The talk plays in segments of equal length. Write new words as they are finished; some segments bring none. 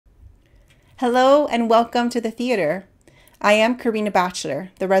Hello and welcome to the theater. I am Karina Batchelor,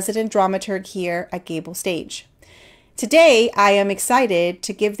 the resident dramaturg here at Gable Stage. Today I am excited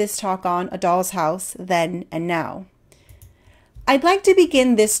to give this talk on A Doll's House, Then and Now. I'd like to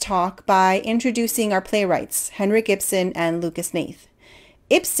begin this talk by introducing our playwrights, Henrik Ibsen and Lucas Hnath.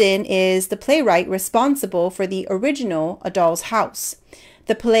 Ibsen is the playwright responsible for the original A Doll's House,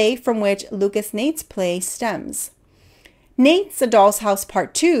 the play from which Lucas Hnath's play stems. Hnath's A Doll's House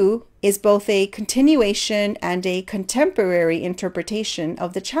Part 2 is both a continuation and a contemporary interpretation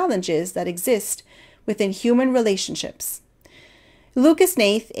of the challenges that exist within human relationships. Lucas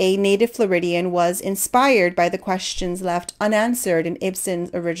Hnath, a native Floridian, was inspired by the questions left unanswered in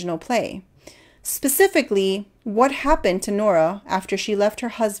Ibsen's original play. Specifically, what happened to Nora after she left her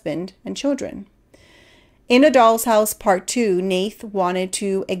husband and children? In A Doll's House Part 2, Hnath wanted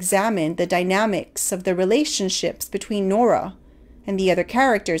to examine the dynamics of the relationships between Nora and the other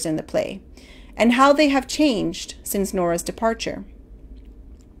characters in the play, and how they have changed since Nora's departure.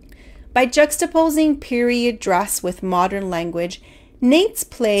 By juxtaposing period dress with modern language, Hnath's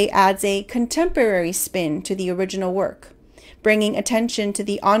play adds a contemporary spin to the original work, bringing attention to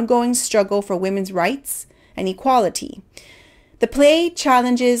the ongoing struggle for women's rights and equality. The play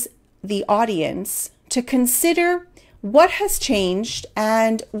challenges the audience to consider what has changed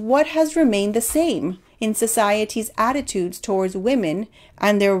and what has remained the same in society's attitudes towards women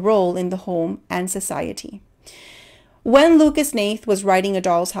and their role in the home and society. When Lucas Hnath was writing A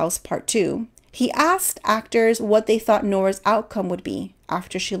Doll's House Part 2, he asked actors what they thought Nora's outcome would be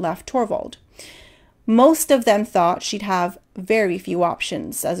after she left Torvald. Most of them thought she'd have very few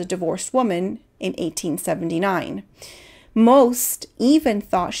options as a divorced woman in 1879. Most even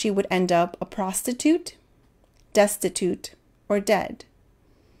thought she would end up a prostitute, destitute, or dead.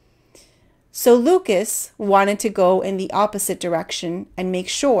 So Lucas wanted to go in the opposite direction and make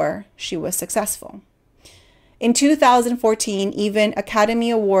sure she was successful. In 2014, even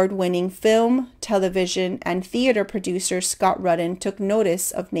Academy Award-winning film, television, and theater producer Scott Rudin took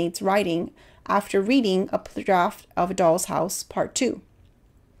notice of Hnath's writing after reading a draft of A Doll's House Part 2.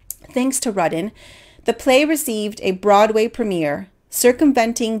 Thanks to Rudin, the play received a Broadway premiere,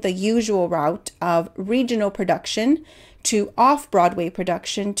 circumventing the usual route of regional production to off-Broadway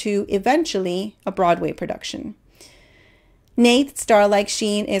production to eventually a Broadway production. Hnath's star-like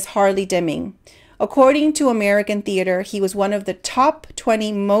sheen is hardly dimming. According to American Theater, he was one of the top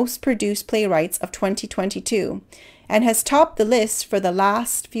 20 most produced playwrights of 2022 and has topped the list for the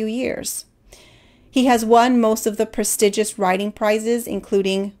last few years. He has won most of the prestigious writing prizes,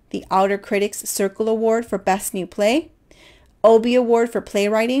 including the Outer Critics Circle Award for Best New Play, Obie Award for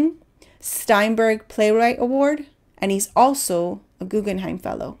Playwriting, Steinberg Playwright Award, and he's also a Guggenheim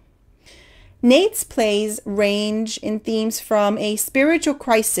Fellow. Hnath's plays range in themes from a spiritual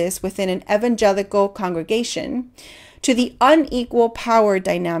crisis within an evangelical congregation to the unequal power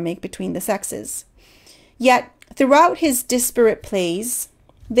dynamic between the sexes. Yet, throughout his disparate plays,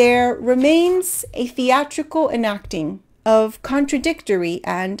 there remains a theatrical enacting of contradictory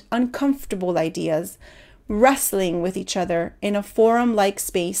and uncomfortable ideas wrestling with each other in a forum-like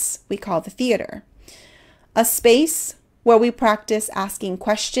space we call the theater. A space where we practice asking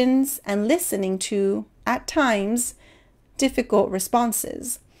questions and listening to, at times, difficult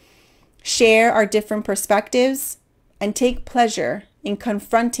responses, share our different perspectives, and take pleasure in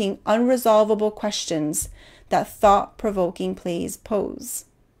confronting unresolvable questions that thought-provoking plays pose.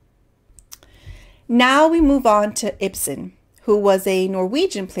 Now we move on to Ibsen, who was a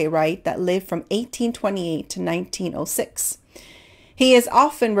Norwegian playwright that lived from 1828 to 1906. He is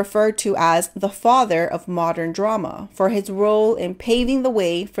often referred to as the father of modern drama for his role in paving the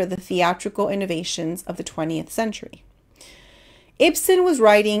way for the theatrical innovations of the 20th century. Ibsen was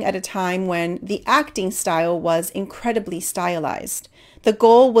writing at a time when the acting style was incredibly stylized. The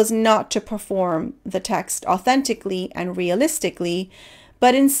goal was not to perform the text authentically and realistically,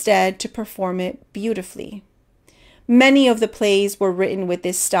 but instead to perform it beautifully. Many of the plays were written with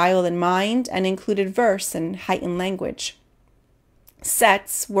this style in mind and included verse and heightened language.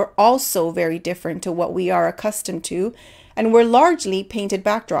 Sets were also very different to what we are accustomed to and were largely painted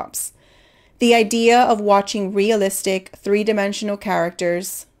backdrops. The idea of watching realistic, three-dimensional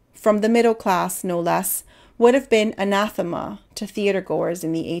characters, from the middle class no less, would have been anathema to theatergoers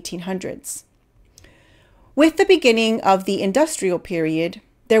in the 1800s. With the beginning of the industrial period,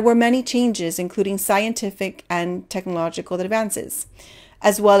 there were many changes, including scientific and technological advances,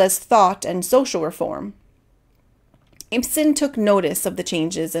 as well as thought and social reform. Ibsen took notice of the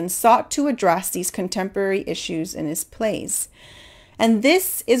changes and sought to address these contemporary issues in his plays. And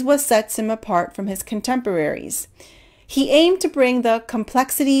this is what sets him apart from his contemporaries. He aimed to bring the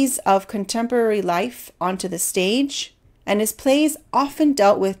complexities of contemporary life onto the stage, and his plays often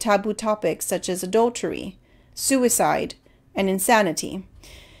dealt with taboo topics such as adultery, suicide, and insanity.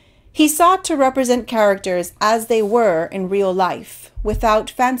 He sought to represent characters as they were in real life, without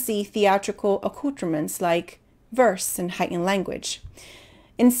fancy theatrical accoutrements like verse and heightened language.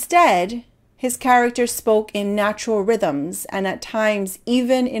 Instead, his characters spoke in natural rhythms and at times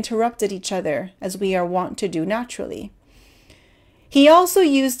even interrupted each other, as we are wont to do naturally. He also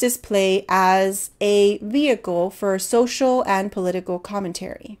used this play as a vehicle for social and political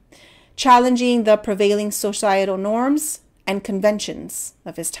commentary, challenging the prevailing societal norms and conventions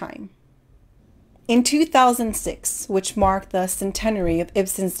of his time. In 2006, which marked the centenary of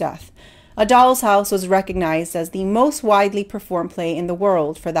Ibsen's death, A Doll's House was recognized as the most widely performed play in the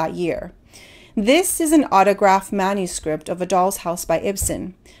world for that year. This is an autographed manuscript of A Doll's House by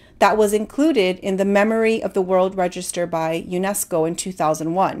Ibsen that was included in the Memory of the World Register by UNESCO in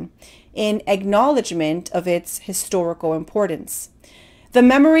 2001, in acknowledgement of its historical importance. The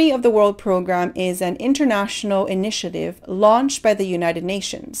Memory of the World program is an international initiative launched by the United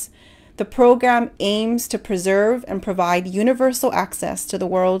Nations. The program aims to preserve and provide universal access to the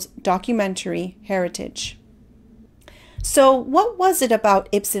world's documentary heritage. So, what was it about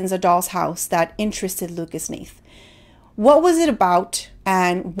Ibsen's A Doll's House that interested Lucas Neath? What was it about,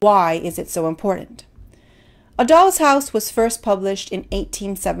 and why is it so important? A Doll's House was first published in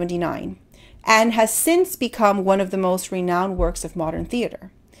 1879 and has since become one of the most renowned works of modern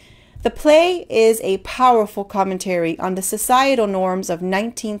theater. The play is a powerful commentary on the societal norms of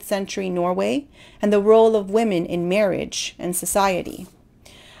 19th century Norway and the role of women in marriage and society.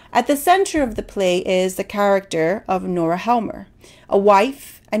 At the center of the play is the character of Nora Helmer, a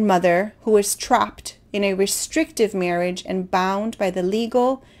wife and mother who is trapped in a restrictive marriage and bound by the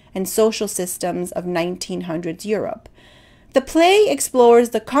legal and social systems of 1900s Europe. The play explores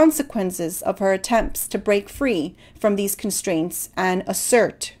the consequences of her attempts to break free from these constraints and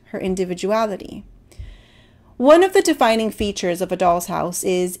assert her individuality. One of the defining features of A Doll's House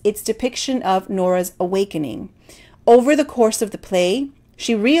is its depiction of Nora's awakening. Over the course of the play,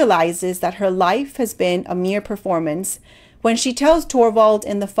 she realizes that her life has been a mere performance when she tells Torvald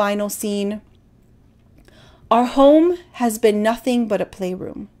in the final scene, "Our home has been nothing but a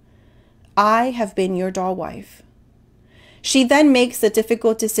playroom. I have been your doll wife." She then makes the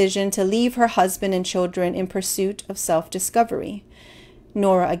difficult decision to leave her husband and children in pursuit of self-discovery.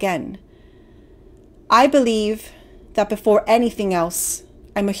 Nora again. "I believe that before anything else,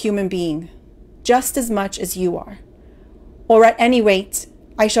 I'm a human being, just as much as you are. Or at any rate,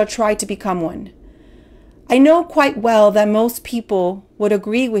 I shall try to become one. I know quite well that most people would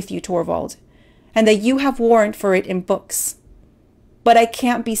agree with you, Torvald, and that you have warrant for it in books. But I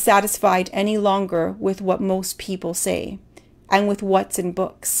can't be satisfied any longer with what most people say, and with what's in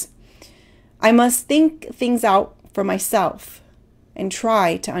books. I must think things out for myself, and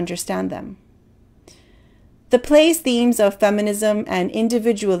try to understand them." The play's themes of feminism and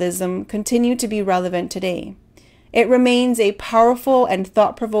individualism continue to be relevant today. It remains a powerful and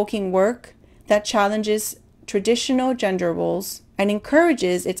thought-provoking work that challenges traditional gender roles and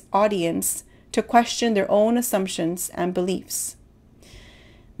encourages its audience to question their own assumptions and beliefs.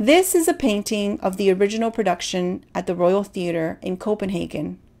 This is a painting of the original production at the Royal Theatre in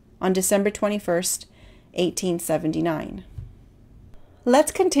Copenhagen on December 21st, 1879.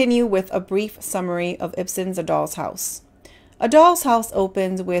 Let's continue with a brief summary of Ibsen's A Doll's House. A Doll's House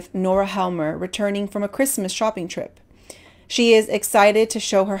opens with Nora Helmer returning from a Christmas shopping trip. She is excited to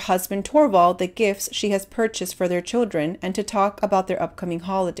show her husband Torvald the gifts she has purchased for their children and to talk about their upcoming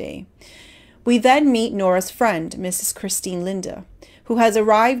holiday. We then meet Nora's friend, Mrs. Christine Linde, who has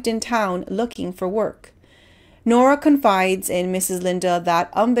arrived in town looking for work. Nora confides in Mrs. Linde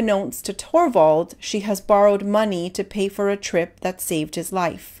that, unbeknownst to Torvald, she has borrowed money to pay for a trip that saved his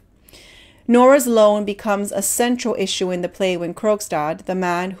life. Nora's loan becomes a central issue in the play when Krogstad, the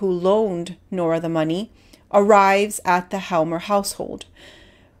man who loaned Nora the money, arrives at the Helmer household.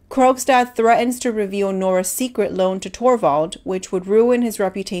 Krogstad threatens to reveal Nora's secret loan to Torvald, which would ruin his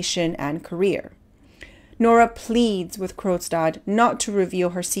reputation and career. Nora pleads with Krogstad not to reveal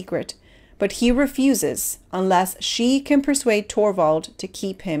her secret, but he refuses unless she can persuade Torvald to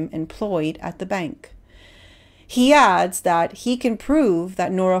keep him employed at the bank. He adds that he can prove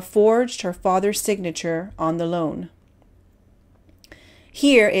that Nora forged her father's signature on the loan.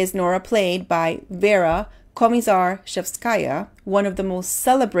 Here is Nora played by Vera Komisar-Shevskaya, one of the most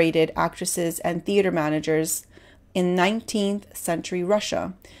celebrated actresses and theater managers in 19th century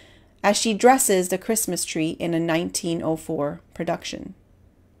Russia, as she dresses the Christmas tree in a 1904 production.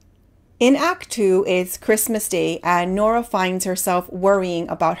 In Act 2, it's Christmas Day, and Nora finds herself worrying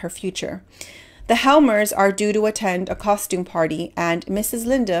about her future. The Helmers are due to attend a costume party, and Mrs.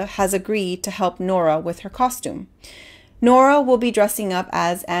 Linda has agreed to help Nora with her costume. Nora will be dressing up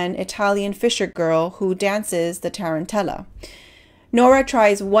as an Italian fisher girl who dances the tarantella. Nora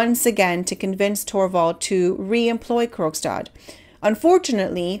tries once again to convince Torvald to re-employ Krogstad.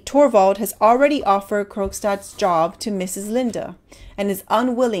 Unfortunately, Torvald has already offered Krogstad's job to Mrs. Linda and is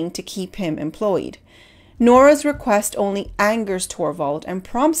unwilling to keep him employed. Nora's request only angers Torvald and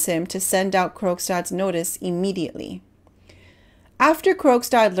prompts him to send out Krogstad's notice immediately. After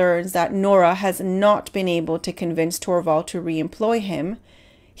Krogstad learns that Nora has not been able to convince Torvald to re-employ him,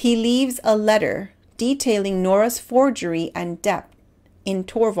 he leaves a letter detailing Nora's forgery and debt in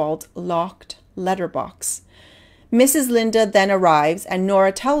Torvald's locked letterbox. Mrs. Linda then arrives, and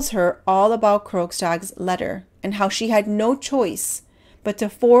Nora tells her all about Krogstad's letter and how she had no choice but to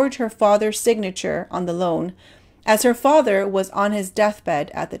forge her father's signature on the loan, as her father was on his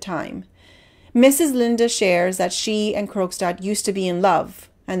deathbed at the time. Mrs. Linda shares that she and Krogstad used to be in love,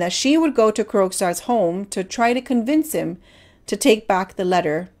 and that she would go to Krogstad's home to try to convince him to take back the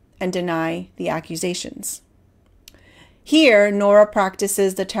letter and deny the accusations. Here, Nora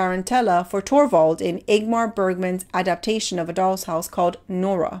practices the tarantella for Torvald in Ingmar Bergman's adaptation of A Doll's House called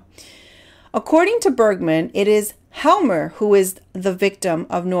Nora. According to Bergman, it is Helmer who is the victim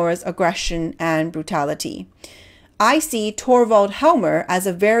of Nora's aggression and brutality. I see Torvald Helmer as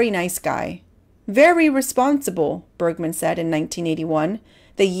a very nice guy. Very responsible, Bergman said in 1981,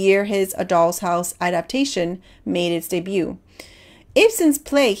 the year his A Doll's House adaptation made its debut. Ibsen's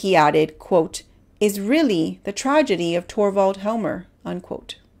play, he added, quote, is really the tragedy of Torvald Helmer,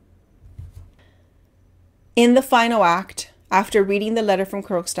 unquote. In the final act, after reading the letter from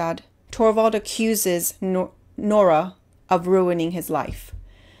Krogstad, Torvald accuses Nora of ruining his life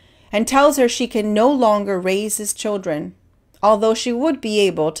and tells her she can no longer raise his children, although she would be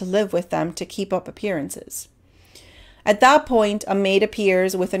able to live with them to keep up appearances. At that point, a maid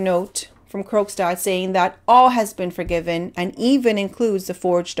appears with a note from Krogstad saying that all has been forgiven and even includes the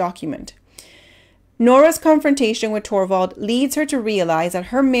forged document. Nora's confrontation with Torvald leads her to realize that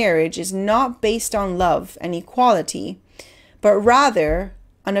her marriage is not based on love and equality, but rather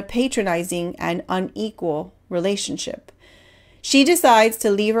on a patronizing and unequal relationship. She decides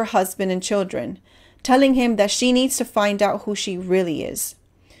to leave her husband and children, telling him that she needs to find out who she really is.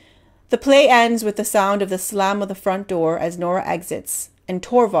 The play ends with the sound of the slam of the front door as Nora exits, and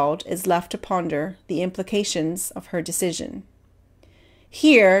Torvald is left to ponder the implications of her decision.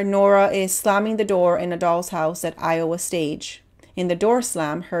 Here, Nora is slamming the door in A Doll's House at Iowa Stage, in the door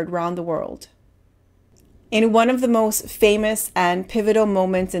slam heard round the world. In one of the most famous and pivotal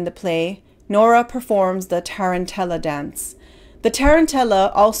moments in the play, Nora performs the tarantella dance. The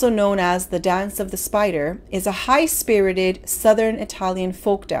tarantella, also known as the Dance of the Spider, is a high-spirited southern Italian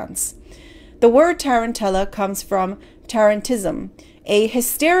folk dance. The word tarantella comes from tarantism, a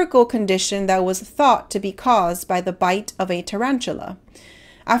hysterical condition that was thought to be caused by the bite of a tarantula.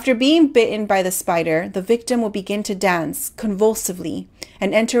 After being bitten by the spider, the victim will begin to dance convulsively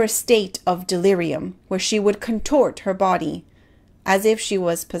and enter a state of delirium where she would contort her body as if she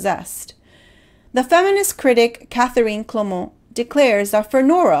was possessed. The feminist critic Catherine Clement declares that for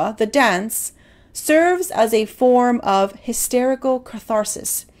Nora, the dance serves as a form of hysterical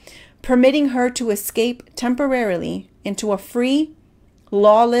catharsis, permitting her to escape temporarily into a free,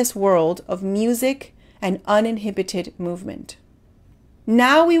 lawless world of music and uninhibited movement.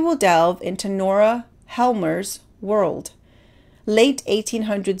 Now we will delve into Nora Helmer's world, late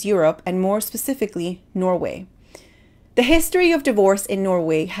 1800s Europe, and more specifically, Norway. The history of divorce in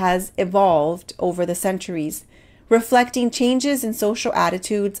Norway has evolved over the centuries, reflecting changes in social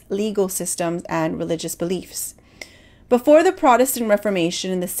attitudes, legal systems, and religious beliefs. Before the Protestant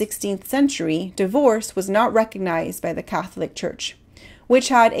Reformation in the 16th century, divorce was not recognized by the Catholic Church, which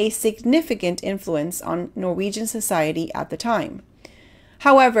had a significant influence on Norwegian society at the time.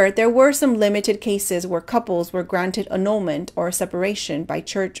 However, there were some limited cases where couples were granted annulment or separation by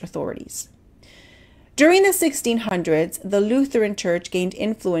church authorities. During the 1600s, the Lutheran Church gained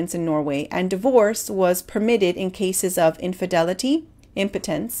influence in Norway, and divorce was permitted in cases of infidelity,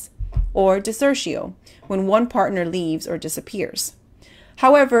 impotence, or desertio, when one partner leaves or disappears.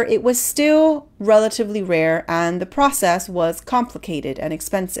 However, it was still relatively rare, and the process was complicated and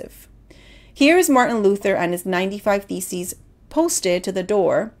expensive. Here is Martin Luther and his 95 Theses posted to the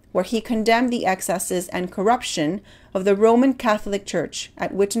door, where he condemned the excesses and corruption of the Roman Catholic Church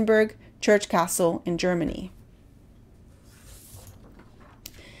at Wittenberg Church Castle in Germany.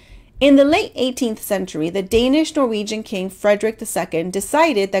 In the late 18th century, the Danish-Norwegian king Frederick II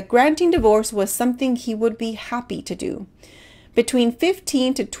decided that granting divorce was something he would be happy to do. Between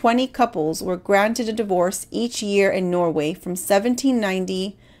 15 to 20 couples were granted a divorce each year in Norway from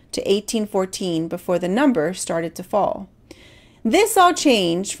 1790 to 1814 before the number started to fall. This all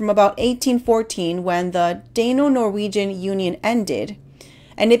changed from about 1814 when the Dano-Norwegian Union ended,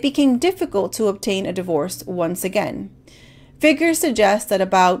 and it became difficult to obtain a divorce once again. Figures suggest that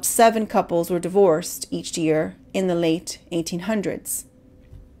about 7 couples were divorced each year in the late 1800s.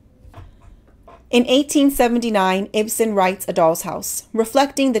 In 1879, Ibsen writes A Doll's House,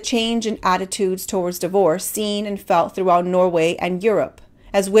 reflecting the change in attitudes towards divorce seen and felt throughout Norway and Europe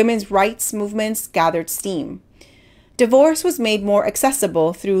as women's rights movements gathered steam. Divorce was made more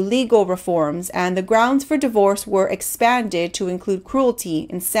accessible through legal reforms, and the grounds for divorce were expanded to include cruelty,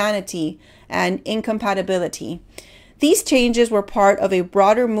 insanity, and incompatibility. These changes were part of a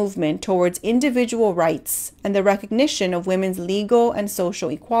broader movement towards individual rights and the recognition of women's legal and social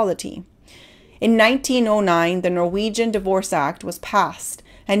equality. In 1909, the Norwegian Divorce Act was passed,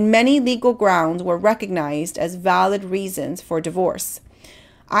 and many legal grounds were recognized as valid reasons for divorce.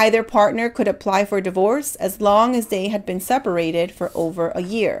 Either partner could apply for divorce as long as they had been separated for over a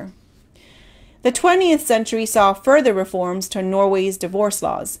year. The 20th century saw further reforms to Norway's divorce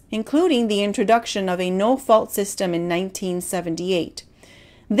laws, including the introduction of a no-fault system in 1978.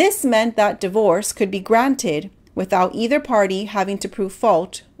 This meant that divorce could be granted without either party having to prove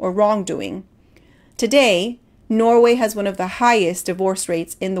fault or wrongdoing. Today, Norway has one of the highest divorce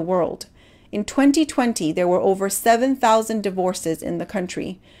rates in the world. In 2020, there were over 7,000 divorces in the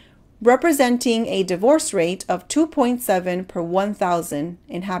country, representing a divorce rate of 2.7 per 1,000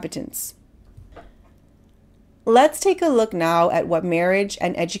 inhabitants. Let's take a look now at what marriage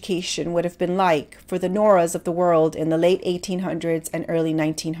and education would have been like for the Noras of the world in the late 1800s and early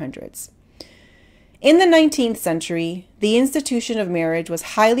 1900s. In the 19th century, the institution of marriage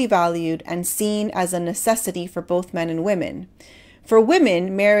was highly valued and seen as a necessity for both men and women. For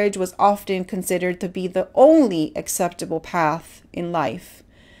women, marriage was often considered to be the only acceptable path in life,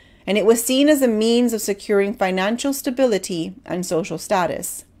 and it was seen as a means of securing financial stability and social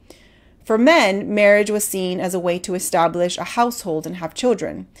status. For men, marriage was seen as a way to establish a household and have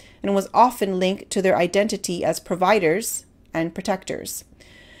children, and was often linked to their identity as providers and protectors.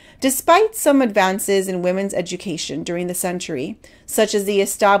 Despite some advances in women's education during the century, such as the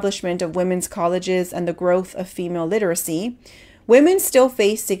establishment of women's colleges and the growth of female literacy, women still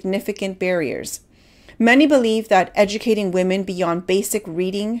face significant barriers. Many believe that educating women beyond basic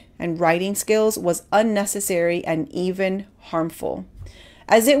reading and writing skills was unnecessary and even harmful,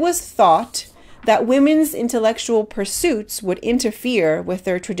 as it was thought that women's intellectual pursuits would interfere with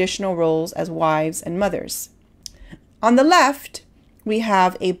their traditional roles as wives and mothers. On the left, we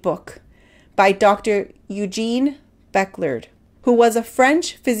have a book by Dr. Eugene Becklard, who was a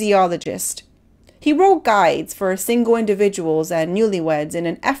French physiologist. He wrote guides for single individuals and newlyweds in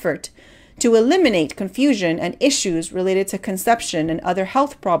an effort to eliminate confusion and issues related to conception and other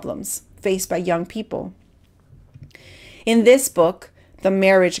health problems faced by young people. In this book, The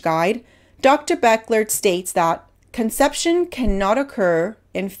Marriage Guide, Dr. Becklard states that conception cannot occur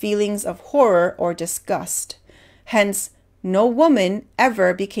in feelings of horror or disgust. Hence, no woman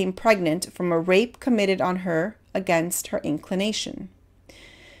ever became pregnant from a rape committed on her against her inclination.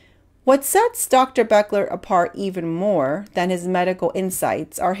 What sets Dr. Becklard apart even more than his medical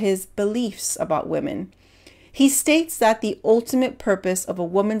insights are his beliefs about women. He states that the ultimate purpose of a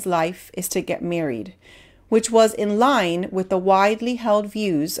woman's life is to get married, which was in line with the widely held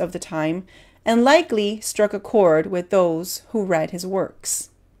views of the time and likely struck a chord with those who read his works.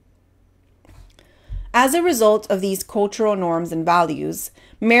 As a result of these cultural norms and values,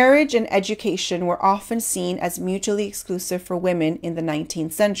 marriage and education were often seen as mutually exclusive for women in the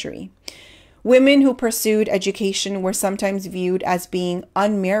 19th century. Women who pursued education were sometimes viewed as being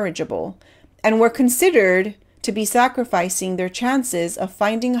unmarriageable and were considered to be sacrificing their chances of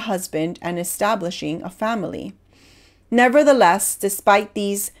finding a husband and establishing a family. Nevertheless, despite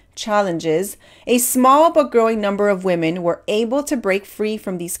these challenges, a small but growing number of women were able to break free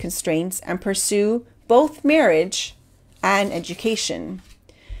from these constraints and pursue both marriage and education.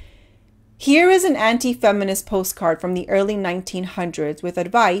 Here is an anti-feminist postcard from the early 1900s with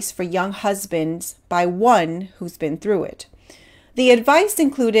advice for young husbands by one who's been through it. The advice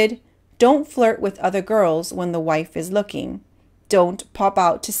included, don't flirt with other girls when the wife is looking. Don't pop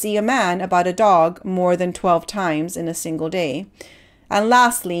out to see a man about a dog more than 12 times in a single day. And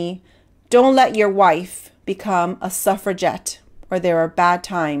lastly, don't let your wife become a suffragette or there are bad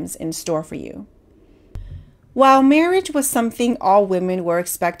times in store for you. While marriage was something all women were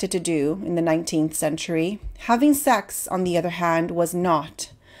expected to do in the 19th century, having sex, on the other hand, was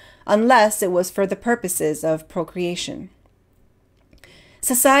not, unless it was for the purposes of procreation.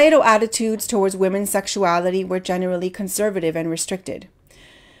 Societal attitudes towards women's sexuality were generally conservative and restricted.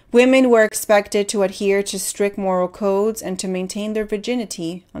 Women were expected to adhere to strict moral codes and to maintain their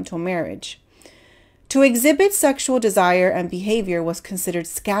virginity until marriage. To exhibit sexual desire and behavior was considered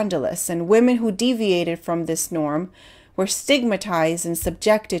scandalous, and women who deviated from this norm were stigmatized and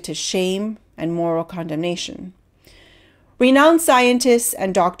subjected to shame and moral condemnation. Renowned scientists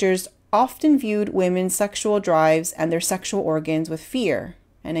and doctors often viewed women's sexual drives and their sexual organs with fear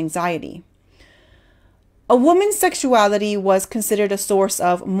and anxiety. A woman's sexuality was considered a source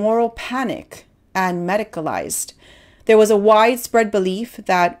of moral panic and medicalized. There was a widespread belief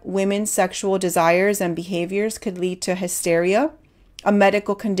that women's sexual desires and behaviors could lead to hysteria, a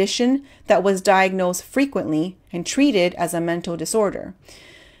medical condition that was diagnosed frequently and treated as a mental disorder.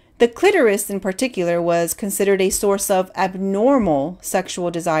 The clitoris in particular was considered a source of abnormal sexual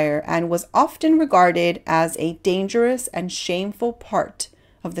desire and was often regarded as a dangerous and shameful part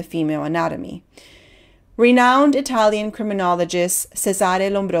of the female anatomy. Renowned Italian criminologists Cesare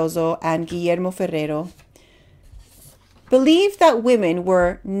Lombroso and Guillermo Ferrero believed that women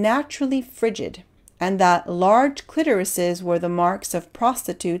were naturally frigid and that large clitorises were the marks of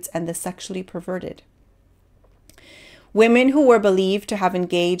prostitutes and the sexually perverted. Women who were believed to have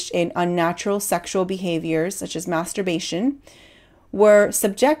engaged in unnatural sexual behaviors, such as masturbation, were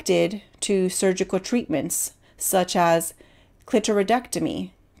subjected to surgical treatments, such as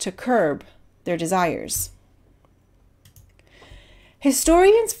clitoridectomy, to curb their desires.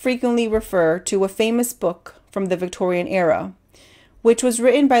 Historians frequently refer to a famous book from the Victorian era, which was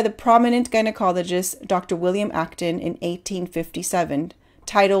written by the prominent gynecologist Dr. William Acton in 1857,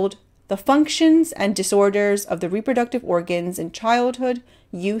 titled The Functions and Disorders of the Reproductive Organs in Childhood,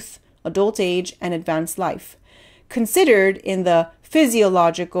 Youth, Adult Age, and Advanced Life, considered in the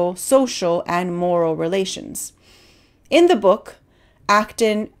physiological, social, and moral relations. In the book,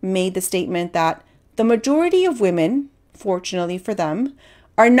 Acton made the statement that the majority of women, fortunately for them,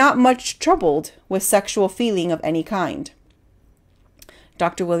 are not much troubled with sexual feeling of any kind.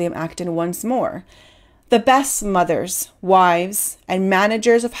 Dr. William Acton once more, the best mothers, wives, and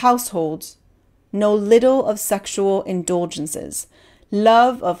managers of households know little of sexual indulgences.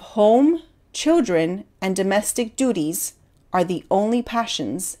 Love of home, children, and domestic duties are the only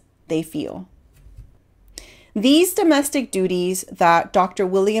passions they feel. These domestic duties that Dr.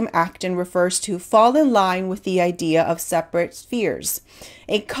 William Acton refers to fall in line with the idea of separate spheres,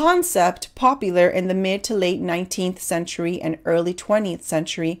 a concept popular in the mid to late 19th century and early 20th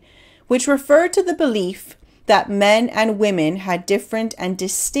century, which referred to the belief that men and women had different and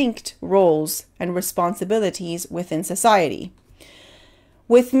distinct roles and responsibilities within society,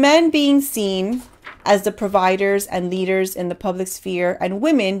 with men being seen as the providers and leaders in the public sphere and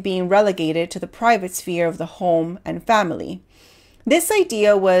women being relegated to the private sphere of the home and family. This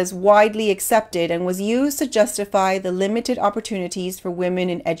idea was widely accepted and was used to justify the limited opportunities for women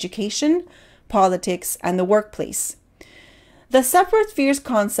in education, politics, and the workplace. The separate spheres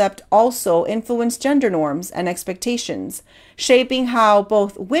concept also influenced gender norms and expectations, shaping how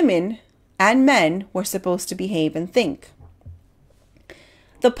both women and men were supposed to behave and think.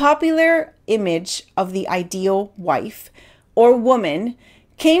 The popular image of the ideal wife or woman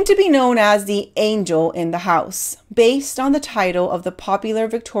came to be known as the angel in the house, based on the title of the popular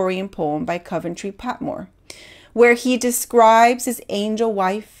Victorian poem by Coventry Patmore, where he describes his angel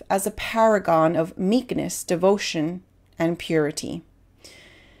wife as a paragon of meekness, devotion, and purity.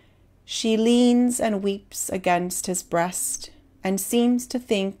 She leans and weeps against his breast and seems to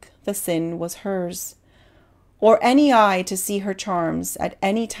think the sin was hers, or any eye to see her charms at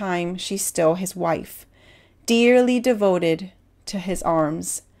any time she's still his wife, dearly devoted to his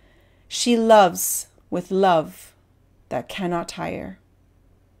arms. She loves with love that cannot tire.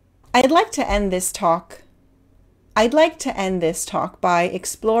 I'd like to end this talk by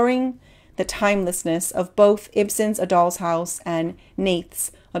exploring the timelessness of both Ibsen's A Doll's House and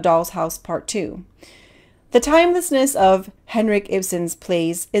Nath's A Doll's House Part 2. The timelessness of Henrik Ibsen's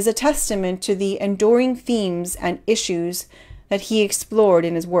plays is a testament to the enduring themes and issues that he explored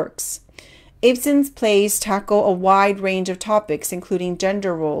in his works. Ibsen's plays tackle a wide range of topics, including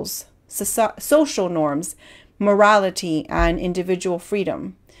gender roles, social norms, morality, and individual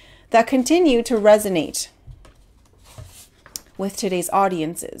freedom, that continue to resonate with today's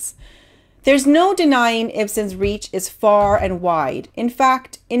audiences. There's no denying Ibsen's reach is far and wide. In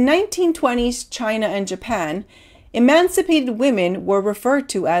fact, in 1920s China and Japan, emancipated women were referred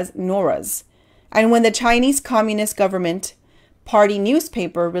to as Noras, And when the Chinese Communist government party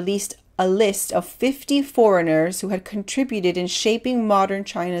newspaper released a list of 50 foreigners who had contributed in shaping modern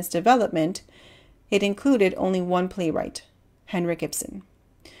China's development, it included only one playwright, Henrik Ibsen.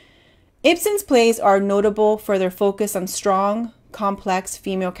 Ibsen's plays are notable for their focus on strong, complex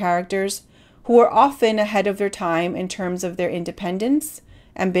female characters who are often ahead of their time in terms of their independence,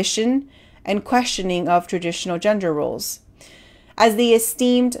 ambition, and questioning of traditional gender roles. As the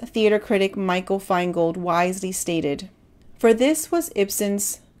esteemed theater critic Michael Feingold wisely stated, "For this was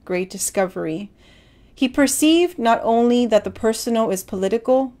Ibsen's great discovery. He perceived not only that the personal is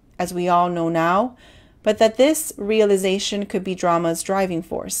political, as we all know now, but that this realization could be drama's driving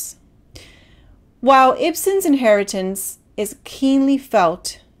force." While Ibsen's inheritance is keenly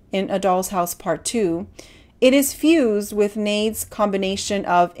felt in A Doll's House Part 2, it is fused with Nade's combination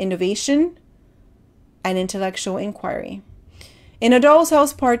of innovation and intellectual inquiry. In A Doll's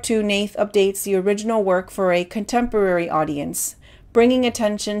House Part 2, Nade updates the original work for a contemporary audience, bringing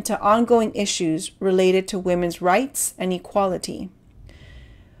attention to ongoing issues related to women's rights and equality.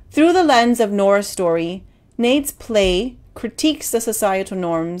 Through the lens of Nora's story, Nade's play critiques the societal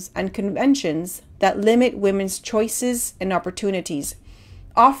norms and conventions that limit women's choices and opportunities,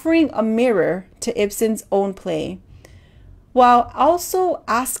 offering a mirror to Ibsen's own play, while also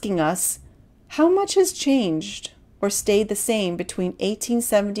asking us how much has changed or stayed the same between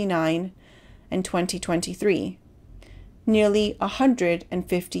 1879 and 2023, nearly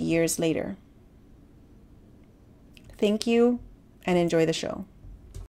 150 years later. Thank you and enjoy the show.